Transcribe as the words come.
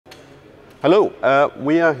Hello,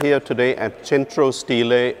 we are here today at Centro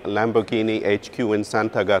Stile Lamborghini HQ in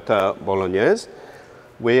Sant'Agata, Bolognese.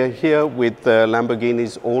 We are here with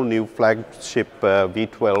Lamborghini's all-new flagship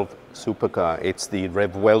V12 supercar. It's the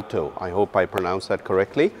Revuelto. I hope I pronounced that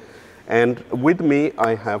correctly. And with me,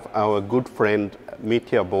 I have our good friend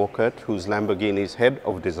Mitja Borkert, who's Lamborghini's head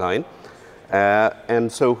of design.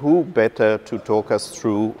 And so who better to talk us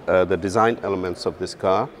through the design elements of this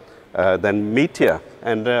car than Mitja.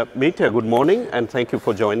 And Mitja, good morning, and thank you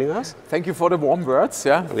for joining us. Thank you for the warm words.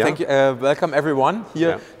 Thank you. Welcome everyone here.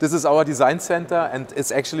 Yeah. This is our design center, and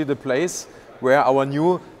it's actually the place where our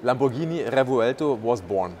new Lamborghini Revuelto was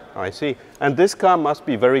born. I see. And this car must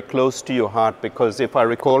be very close to your heart, because if I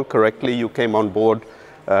recall correctly, you came on board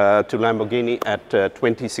to Lamborghini at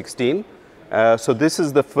 2016. So this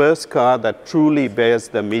is the first car that truly bears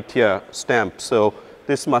the Mitja stamp. So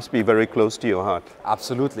this must be very close to your heart.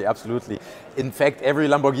 Absolutely, absolutely. In fact, every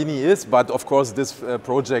Lamborghini is, but of course this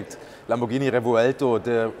project, Lamborghini Revuelto,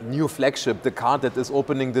 the new flagship, the car that is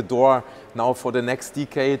opening the door now for the next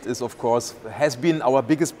decade, is of course, has been our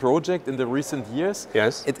biggest project in the recent years.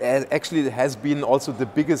 Yes. It actually has been also the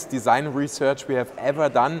biggest design research we have ever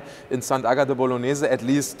done in Sant'Agata Bolognese, at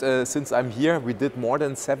least since I'm here. We did more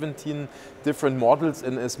than 17 different models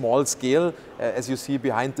in a small scale, as you see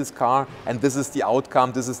behind this car, and this is the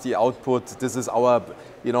outcome, this is the output, this is our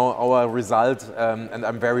our result, and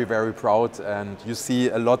I'm very, very proud. And you see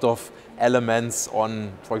a lot of elements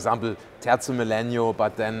on, for example, Terzo Millennio,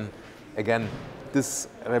 but then again, this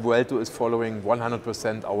Revuelto is following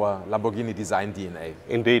 100% our Lamborghini design DNA.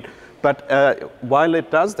 Indeed. But while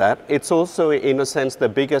it does that, it's also, in a sense, the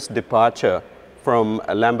biggest departure from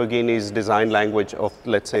Lamborghini's design language of,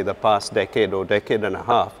 let's say, the past decade or decade and a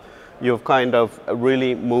half. You've kind of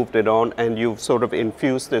really moved it on, and you've sort of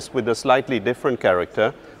infused this with a slightly different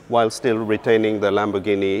character while still retaining the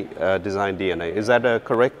Lamborghini design DNA. Is that a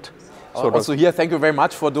correct sort also of? Here, thank you very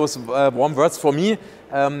much for those warm words. For me,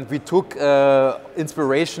 we took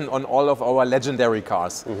inspiration on all of our legendary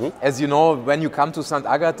cars. Mm-hmm. As you know, when you come to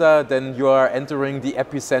Sant'Agata, then you are entering the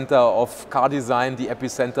epicenter of car design, the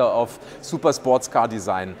epicenter of super sports car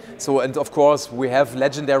design. So, and of course, we have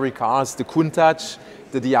legendary cars, the Countach,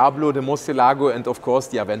 the Diablo, the Murcielago, and of course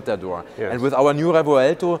the Aventador. Yes. And with our new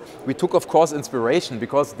Revuelto, we took of course inspiration,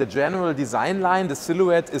 because the general design line, the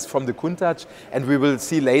silhouette, is from the Countach, and we will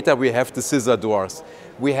see later we have the scissor doors.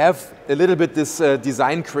 We have a little bit this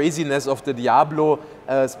design craziness of the Diablo,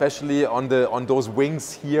 especially on those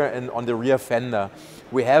wings here and on the rear fender.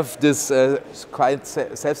 We have this quite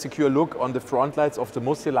self-secure look on the front lights of the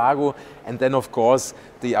Murcielago, and then of course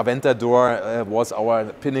the Aventador was our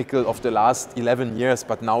pinnacle of the last 11 years,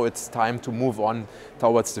 but now it's time to move on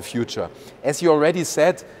towards the future. As you already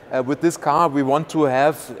said, with this car we want to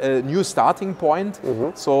have a new starting point.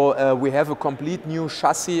 Mm-hmm. So we have a complete new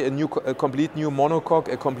chassis, a complete new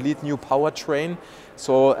monocoque, a complete new powertrain.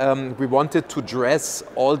 So we wanted to dress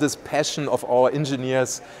all this passion of our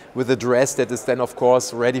engineers with a dress that is then of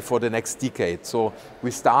course ready for the next decade. So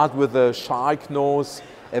we start with a shark nose,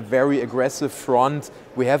 a very aggressive front.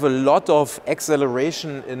 We have a lot of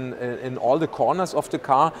acceleration in all the corners of the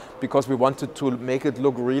car, because we wanted to make it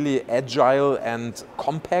look really agile and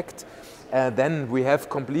compact. Then we have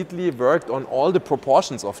completely worked on all the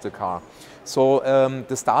proportions of the car. So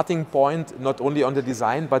the starting point, not only on the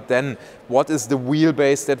design, but then what is the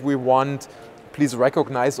wheelbase that we want. Please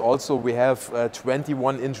recognize also we have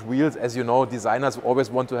 21-inch wheels. As you know, designers always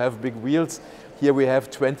want to have big wheels. Here we have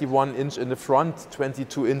 21-inch in the front,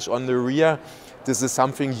 22-inch on the rear. This is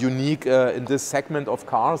something unique in this segment of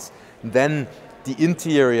cars. Then the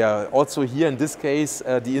interior, also here in this case,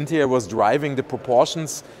 the interior was driving the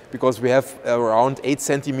proportions, because we have around 8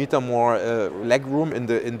 centimeter more leg room in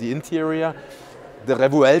the interior. The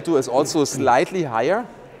Revuelto is also slightly higher.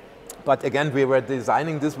 But again, we were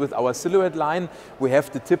designing this with our silhouette line. We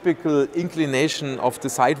have the typical inclination of the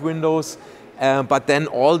side windows, but then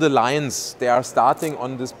all the lines, they are starting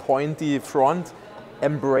on this pointy front,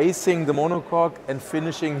 embracing the monocoque and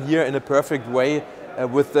finishing here in a perfect way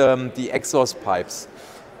with the exhaust pipes.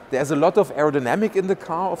 There's a lot of aerodynamic in the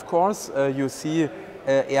car, of course. You see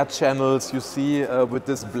air channels, you see with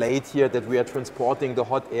this blade here that we are transporting the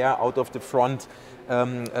hot air out of the front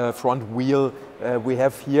wheel. We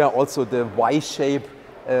have here also the Y-shape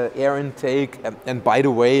air intake, and by the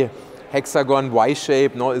way, hexagon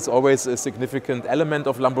Y-shape is always a significant element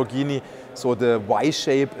of Lamborghini. So the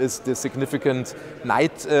Y-shape is the significant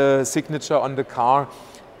night signature on the car,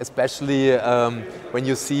 especially when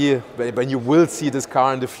you will see this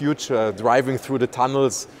car in the future driving through the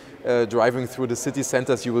tunnels, driving through the city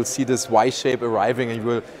centers. You will see this Y-shape arriving, and you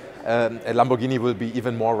will a Lamborghini will be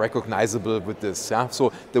even more recognizable with this. Yeah?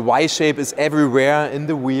 So the Y shape is everywhere in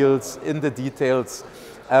the wheels, in the details.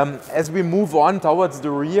 As we move on towards the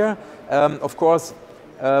rear, of course,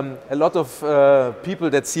 a lot of people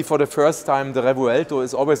that see for the first time the Revuelto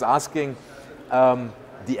is always asking,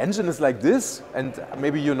 the engine is like this, and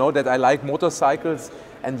maybe you know that I like motorcycles,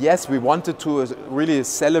 and yes, we wanted to really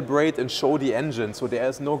celebrate and show the engine, so there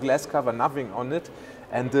is no glass cover, nothing on it,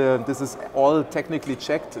 and this is all technically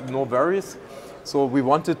checked, no worries. So we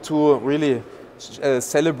wanted to really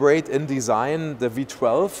celebrate in design the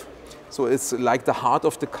V12. So it's like the heart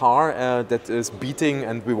of the car that is beating,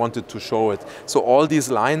 and we wanted to show it. So all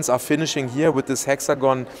these lines are finishing here with this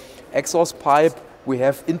hexagon exhaust pipe. We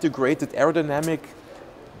have integrated aerodynamic.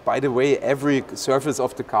 By the way, every surface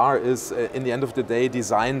of the car is, in the end of the day,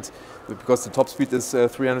 designed because the top speed is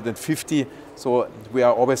 350. So we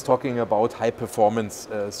are always talking about high performance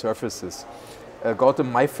surfaces.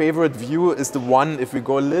 Gautam, my favorite view is the one, if we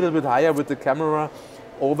go a little bit higher with the camera,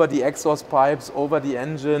 over the exhaust pipes, over the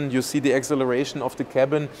engine, you see the acceleration of the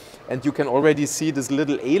cabin, and you can already see this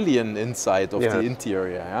little alien inside of the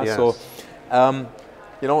interior. Yeah? Yes. So,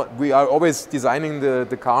 you know, we are always designing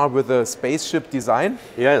the car with a spaceship design.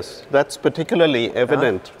 Yes, that's particularly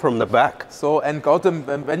evident from the back. So, and Gautam,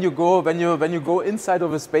 when you go inside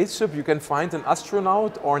of a spaceship, you can find an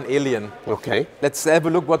astronaut or an alien. Okay. Let's have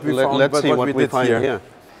a look what we found. Let's see what we did find here.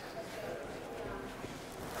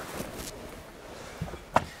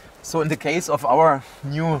 So in the case of our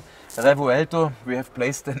new Revuelto, we have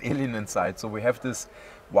placed an alien inside. So we have this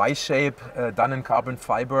Y shape done in carbon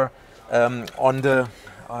fiber on the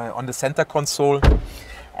center console.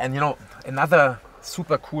 And you know, another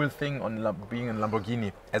super cool thing on being in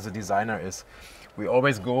Lamborghini as a designer is we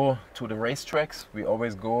always go to the racetracks. We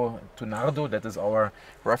always go to Nardo, that is our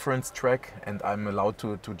reference track, and I'm allowed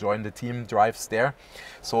to join the team drives there.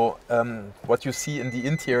 So what you see in the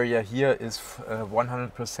interior here is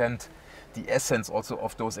 100% the essence also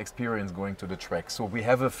of those experiences going to the track. So we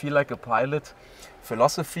have a feel like a pilot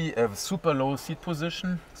philosophy, a super low seat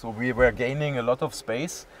position. So we were gaining a lot of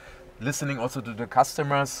space, listening also to the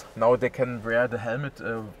customers. Now they can wear the helmet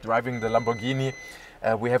driving the Lamborghini.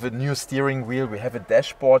 We have a new steering wheel, we have a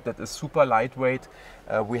dashboard that is super lightweight.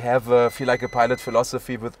 We have a feel like a pilot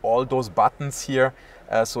philosophy with all those buttons here,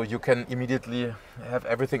 so you can immediately have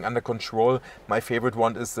everything under control. My favorite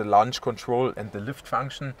one is the launch control and the lift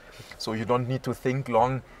function, so you don't need to think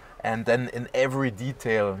long. And then in every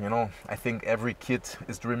detail, you know, I think every kid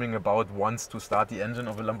is dreaming about wants to start the engine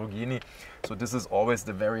of a Lamborghini. So this is always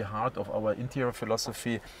the very heart of our interior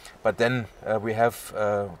philosophy. But then we have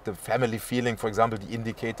the family feeling, for example, the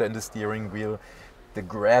indicator in the steering wheel, the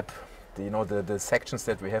grab, the sections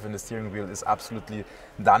that we have in the steering wheel is absolutely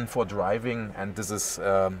done for driving. And this is,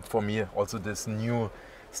 for me, also this new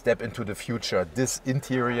step into the future. This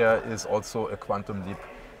interior is also a quantum leap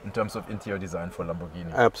in terms of interior design for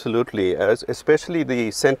Lamborghini. Absolutely, especially the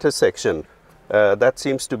center section. That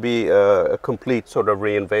seems to be a complete sort of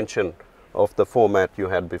reinvention of the format you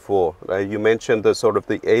had before. You mentioned the sort of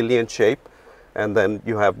the alien shape, and then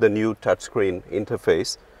you have the new touchscreen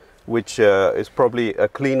interface, which is probably a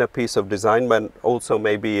cleaner piece of design, but also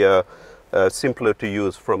maybe simpler to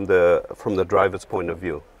use from the driver's point of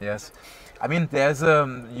view. Yes. I mean, there's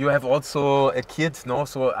you have also a kid, no?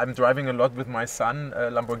 So I'm driving a lot with my son,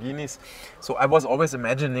 Lamborghinis. So I was always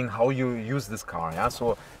imagining how you use this car. Yeah.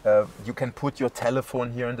 So you can put your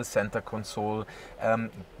telephone here in the center console.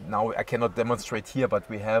 Now I cannot demonstrate here, but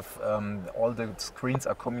we have all the screens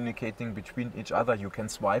are communicating between each other. You can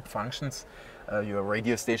swipe functions. Your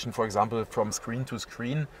radio station, for example, from screen to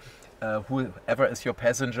screen. Whoever is your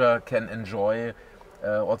passenger can enjoy.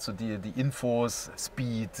 Also the infos,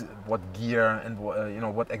 speed, what gear, and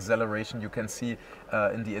what acceleration you can see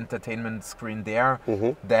in the entertainment screen there.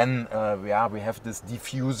 Then we have this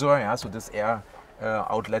diffuser. Yeah, so this air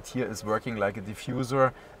outlet here is working like a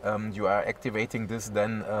diffuser. You are activating this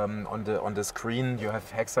then on the screen. You have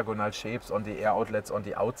hexagonal shapes on the air outlets on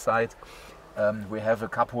the outside. We have a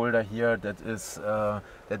cup holder here that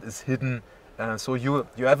is hidden. So you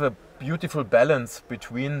have a beautiful balance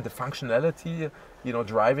between the functionality,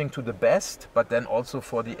 driving to the best, but then also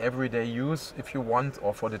for the everyday use, if you want,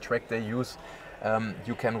 or for the track day use,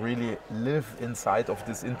 you can really live inside of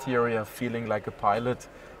this interior, feeling like a pilot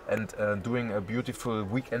and doing a beautiful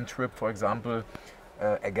weekend trip, for example.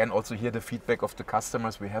 Again, also here the feedback of the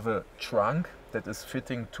customers. We have a trunk that is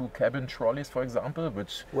fitting 2 cabin trolleys, for example,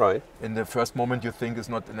 which in the first moment you think is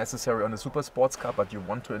not necessary on a super sports car, but you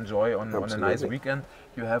want to enjoy on a nice weekend.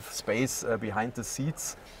 You have space behind the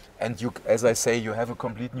seats, and you, as I say, you have a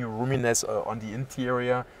complete new roominess on the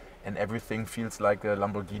interior. and everything feels like a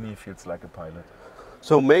Lamborghini, feels like a pilot.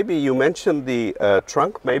 So maybe you mentioned the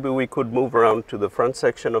trunk. Maybe we could move around to the front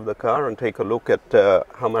section of the car and take a look at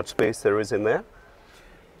how much space there is in there.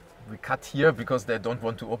 We cut here because they don't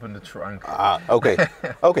want to open the trunk. Ah, okay.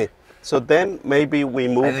 Okay. So then maybe we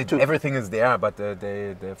move to... Everything is there, but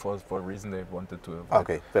they for a reason they wanted to avoid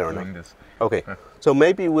okay, fair enough. this. Okay. So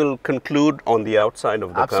maybe we'll conclude on the outside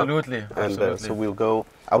of the Absolutely. car. And absolutely. so we'll go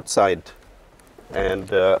outside.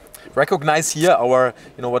 And recognize here our,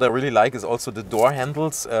 what I really like is also the door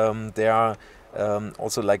handles. They are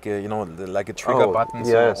also like a, like a trigger button,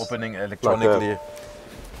 yes. so opening electronically.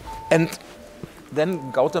 And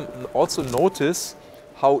then Gautam, also notice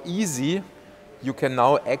how easy you can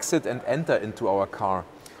now exit and enter into our car.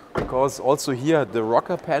 Because also here the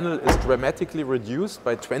rocker panel is dramatically reduced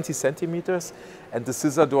by 20 centimeters, and the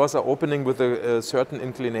scissor doors are opening with a certain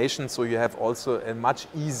inclination, so you have also a much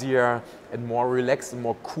easier and more relaxed and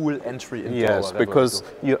more cool entry into our Revuelto. Because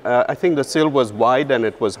I think the sill was wide and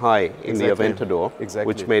it was high in the Aventador,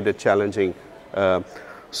 which made it challenging. Yeah,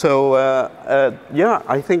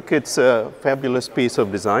 I think it's a fabulous piece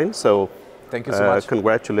of design. So thank you so much.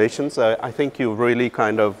 Congratulations. I think you really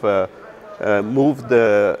kind of moved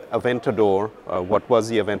the Aventador, what was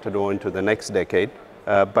the Aventador, into the next decade,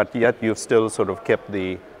 but yet you've still sort of kept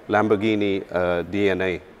the Lamborghini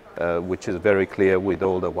DNA, which is very clear with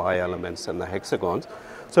all the Y elements and the hexagons.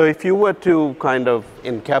 So if you were to kind of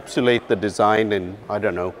encapsulate the design in, I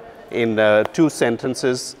don't know, in 2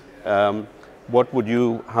 sentences, how would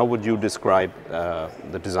you describe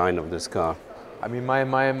the design of this car? I mean,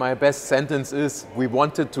 my best sentence is, we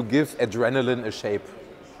wanted to give adrenaline a shape.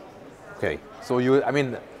 Okay. So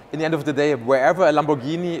in the end of the day, wherever a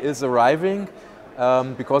Lamborghini is arriving,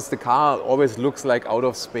 because the car always looks like out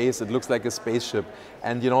of space, it looks like a spaceship.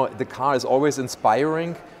 And the car is always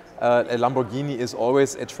inspiring. A Lamborghini is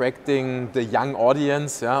always attracting the young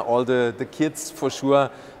audience. Yeah? All the kids, for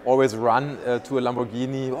sure, always run to a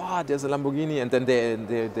Lamborghini. Oh, there's a Lamborghini, and then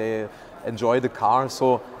they enjoy the car.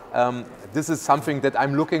 So this is something that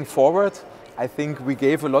I'm looking forward. I think we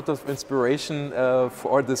gave a lot of inspiration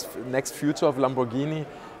for this next future of Lamborghini.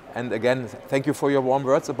 And again, thank you for your warm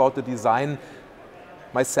words about the design.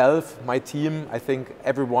 Myself, my team, I think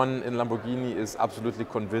everyone in Lamborghini is absolutely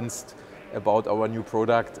convinced about our new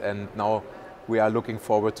product, and now we are looking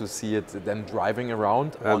forward to see it then driving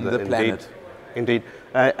around on the planet. Indeed.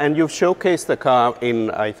 And you've showcased the car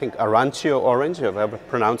in, I think, Arancio orange, if I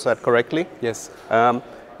pronounced that correctly? Yes.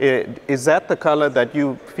 Is that the color that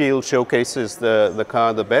you feel showcases the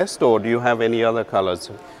car the best, or do you have any other colors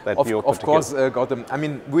that you're Of course, Gautam. I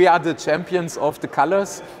mean, we are the champions of the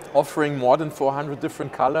colors, offering more than 400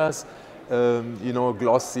 different colors,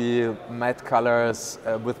 glossy, matte colors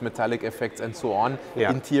with metallic effects and so on. Yeah.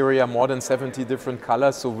 Interior, more than 70 different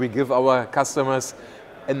colors. So we give our customers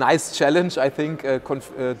a nice challenge, I think,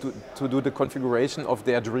 to do the configuration of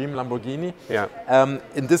their dream Lamborghini. Yeah.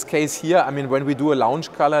 In this case here, I mean, when we do a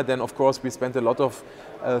launch color, then of course we spend a lot of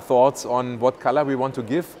thoughts on what color we want to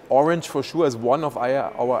give. Orange for sure is one of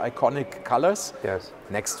our iconic colors. Yes.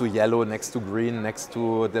 Next to yellow, next to green, next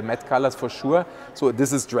to the matte colors for sure. So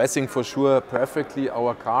this is dressing for sure perfectly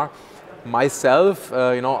our car. Myself,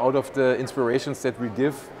 out of the inspirations that we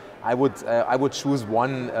give, I would choose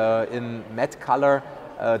one in matte color.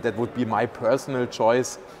 That would be my personal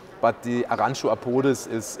choice, but the Arancio Apodes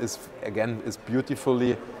is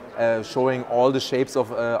beautifully showing all the shapes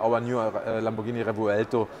of our new Lamborghini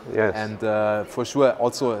Revuelto. Yes. And for sure,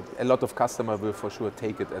 also a lot of customers will for sure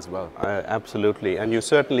take it as well. Absolutely, and you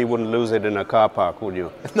certainly wouldn't lose it in a car park, would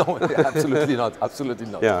you? No, absolutely not. Absolutely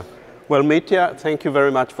not. Yeah. Well, Mitja, thank you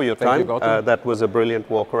very much for your time. Thank you, that was a brilliant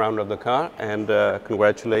walk around of the car, and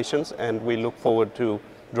congratulations. And we look forward to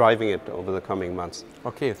driving it over the coming months.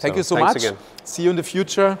 Okay, thank you so much. Again. See you in the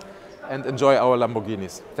future, and enjoy our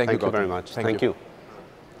Lamborghinis. Thank you very much. Thank you.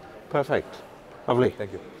 Perfect. Lovely.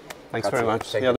 Thank you. Thanks very much.